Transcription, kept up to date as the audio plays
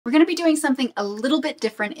We're going to be doing something a little bit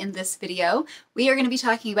different in this video. We are going to be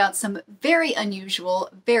talking about some very unusual,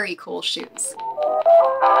 very cool shoes.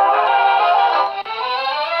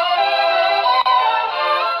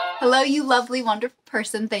 Hello, you lovely, wonderful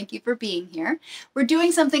person. Thank you for being here. We're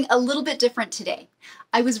doing something a little bit different today.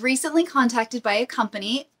 I was recently contacted by a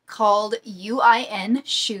company called UIN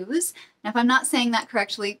Shoes. Now, if I'm not saying that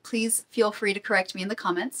correctly, please feel free to correct me in the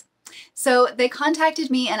comments. So they contacted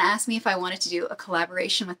me and asked me if I wanted to do a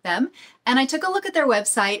collaboration with them. And I took a look at their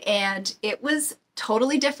website and it was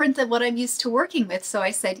totally different than what I'm used to working with. So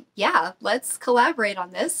I said, yeah, let's collaborate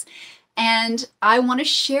on this. And I want to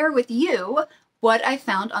share with you what I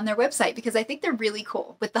found on their website because I think they're really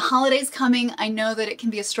cool. With the holidays coming, I know that it can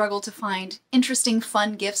be a struggle to find interesting,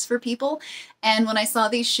 fun gifts for people. And when I saw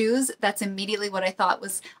these shoes, that's immediately what I thought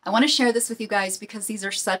was, I want to share this with you guys because these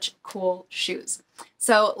are such cool shoes.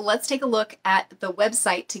 So let's take a look at the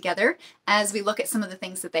website together as we look at some of the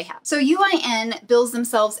things that they have. So UIN bills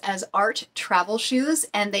themselves as art travel shoes,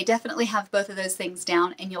 and they definitely have both of those things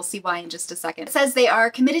down, and you'll see why in just a second. It says they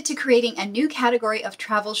are committed to creating a new category of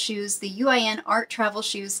travel shoes. The UIN art travel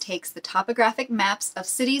shoes takes the topographic maps of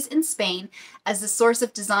cities in Spain as the source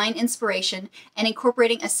of design inspiration and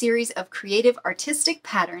incorporating a series of creative artistic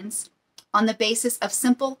patterns on the basis of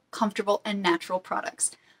simple, comfortable, and natural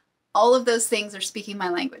products. All of those things are speaking my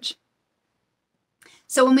language.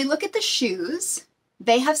 So when we look at the shoes,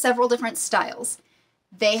 they have several different styles.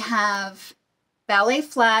 They have ballet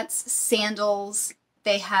flats, sandals,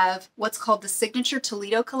 they have what's called the Signature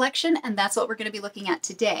Toledo collection, and that's what we're going to be looking at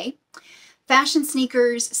today. Fashion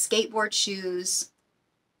sneakers, skateboard shoes,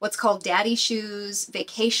 what's called daddy shoes,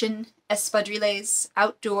 vacation espadrilles,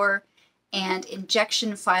 outdoor, and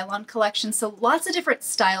injection Phylon collection. So lots of different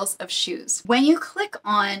styles of shoes. When you click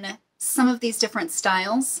on some of these different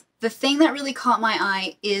styles, the thing that really caught my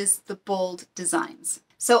eye is the bold designs.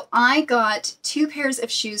 So I got 2 pairs of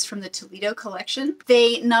shoes from the Toledo collection.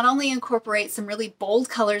 They not only incorporate some really bold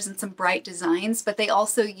colors and some bright designs, but they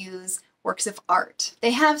also use works of art.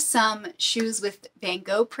 They have some shoes with Van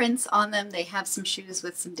Gogh prints on them. They have some shoes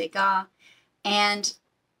with some Degas, and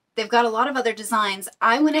they've got a lot of other designs.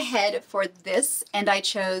 I went ahead for this and I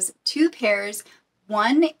chose 2 pairs.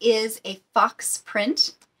 One is a fox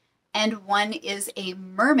print and one is a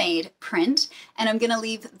mermaid print. And I'm going to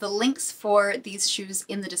leave the links for these shoes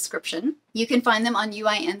in the description. You can find them on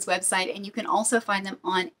UIN's website and you can also find them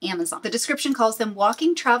on Amazon. The description calls them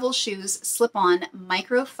walking travel shoes, slip-on,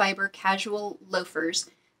 microfiber casual loafers,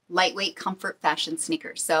 lightweight comfort fashion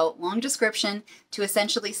sneakers. So long description to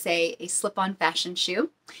essentially say a slip-on fashion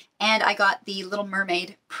shoe. And I got the Little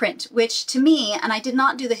Mermaid print, which to me, and I did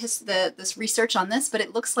not do this research on this, but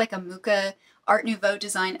it looks like a Muka Art Nouveau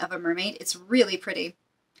design of a mermaid. It's really pretty.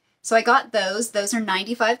 So I got those. Those are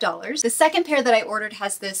 $95. The second pair that I ordered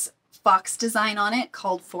has this fox design on it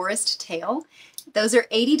called Forest Tail. Those are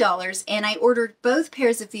 $80, and I ordered both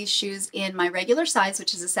pairs of these shoes in my regular size,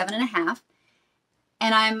 which is a 7.5.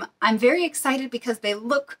 And I'm very excited because they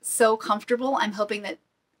look so comfortable. I'm hoping that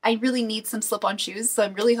I really need some slip-on shoes, so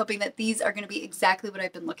I'm really hoping that these are going to be exactly what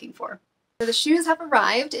I've been looking for. So the shoes have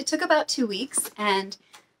arrived. It took about 2 weeks, and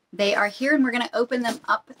they are here, and we're going to open them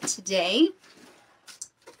up today.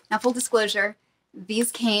 Now, full disclosure,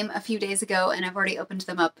 these came a few days ago, and I've already opened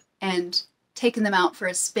them up and taken them out for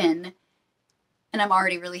a spin, and I'm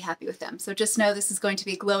already really happy with them. So just know this is going to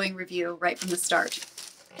be a glowing review right from the start.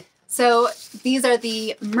 So these are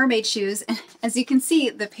the mermaid shoes. As you can see,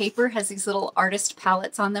 the paper has these little artist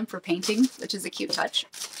palettes on them for painting, which is a cute touch.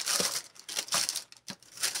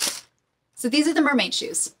 So these are the mermaid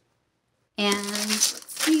shoes. And let's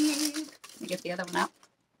see, let me get the other one out.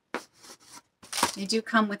 They do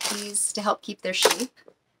come with these to help keep their shape,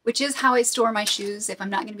 which is how I store my shoes. If I'm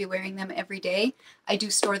not going to be wearing them every day, I do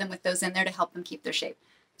store them with those in there to help them keep their shape.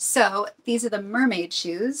 So these are the mermaid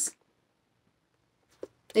shoes.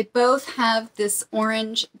 They both have this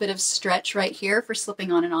orange bit of stretch right here for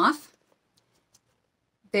slipping on and off.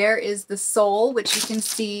 There is the sole, which you can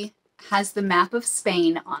see has the map of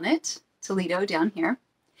Spain on it, Toledo down here.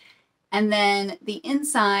 And then the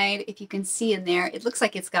inside, if you can see in there, it looks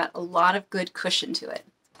like it's got a lot of good cushion to it.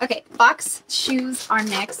 Okay, fox shoes are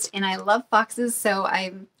next, and I love foxes, so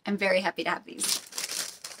I'm very happy to have these.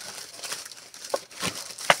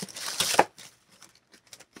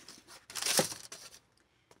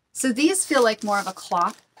 So these feel like more of a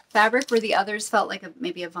cloth fabric, where the others felt like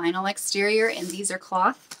maybe a vinyl exterior, and these are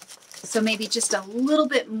cloth. So maybe just a little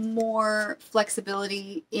bit more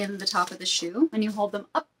flexibility in the top of the shoe. When you hold them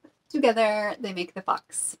up together, they make the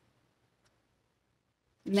fox.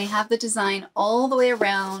 And they have the design all the way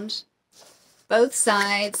around, both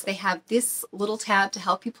sides. They have this little tab to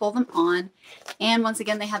help you pull them on. And once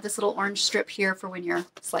again, they have this little orange strip here for when you're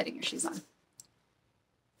sliding your shoes on.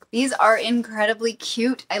 These are incredibly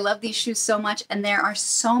cute. I love these shoes so much, and there are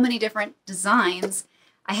so many different designs.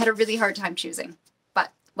 I had a really hard time choosing,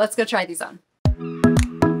 but let's go try these on.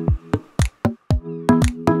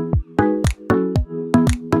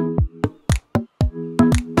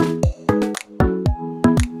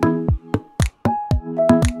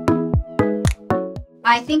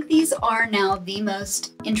 I think these are now the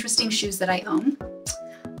most interesting shoes that I own.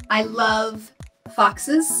 I love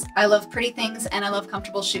foxes, I love pretty things, and I love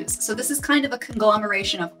comfortable shoes. So this is kind of a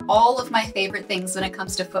conglomeration of all of my favorite things when it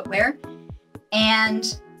comes to footwear,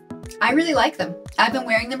 and I really like them. I've been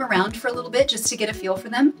wearing them around for a little bit just to get a feel for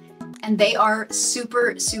them, and they are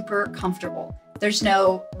super, super comfortable. There's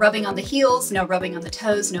no rubbing on the heels, no rubbing on the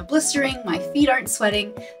toes, no blistering, my feet aren't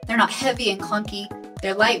sweating, they're not heavy and clunky,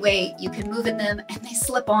 they're lightweight, you can move in them, and they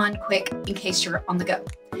slip on quick in case you're on the go.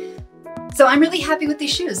 So I'm really happy with these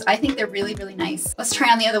shoes. I think they're really, really nice. Let's try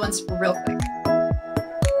on the other ones real quick.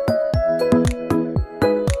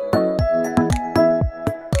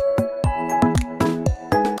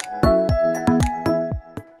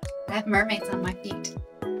 I have mermaids on my feet.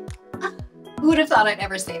 Who would have thought I'd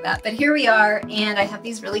ever say that? But here we are, and I have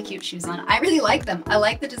these really cute shoes on. I really like them. I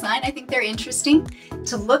like the design. I think they're interesting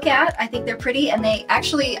to look at. I think they're pretty, and they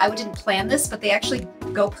actually, I didn't plan this, but they actually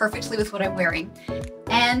go perfectly with what I'm wearing.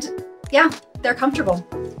 And yeah, they're comfortable.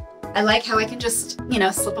 I like how I can just, you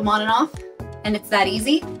know, slip them on and off, and it's that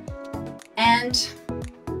easy. And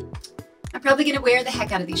I'm probably gonna wear the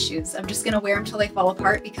heck out of these shoes. I'm just gonna wear them till they fall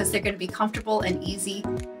apart because they're gonna be comfortable and easy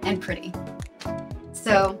and pretty.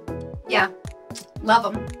 So yeah, love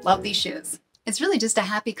them, love these shoes. It's really just a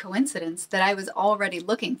happy coincidence that I was already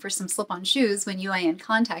looking for some slip-on shoes when UIN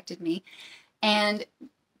contacted me, and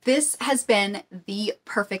this has been the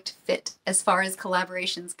perfect fit as far as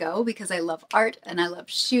collaborations go because I love art and I love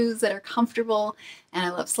shoes that are comfortable and I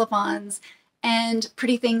love slip-ons and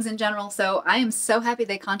pretty things in general. So I am so happy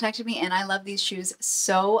they contacted me, and I love these shoes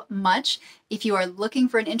so much. If you are looking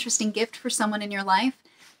for an interesting gift for someone in your life,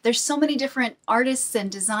 there's so many different artists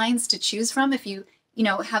and designs to choose from. If you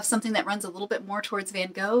have something that runs a little bit more towards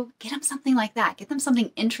Van Gogh, get them something like that. Get them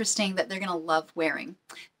something interesting that they're gonna love wearing.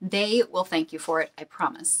 They will thank you for it, I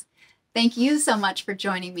promise. Thank you so much for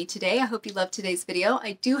joining me today. I hope you loved today's video.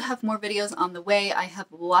 I do have more videos on the way. I have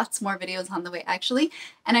lots more videos on the way actually,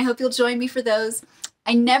 and I hope you'll join me for those.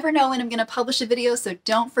 I never know when I'm gonna publish a video, so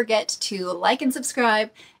don't forget to like and subscribe,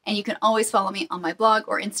 and you can always follow me on my blog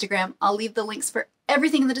or Instagram. I'll leave the links for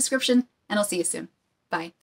everything in the description, and I'll see you soon. Bye.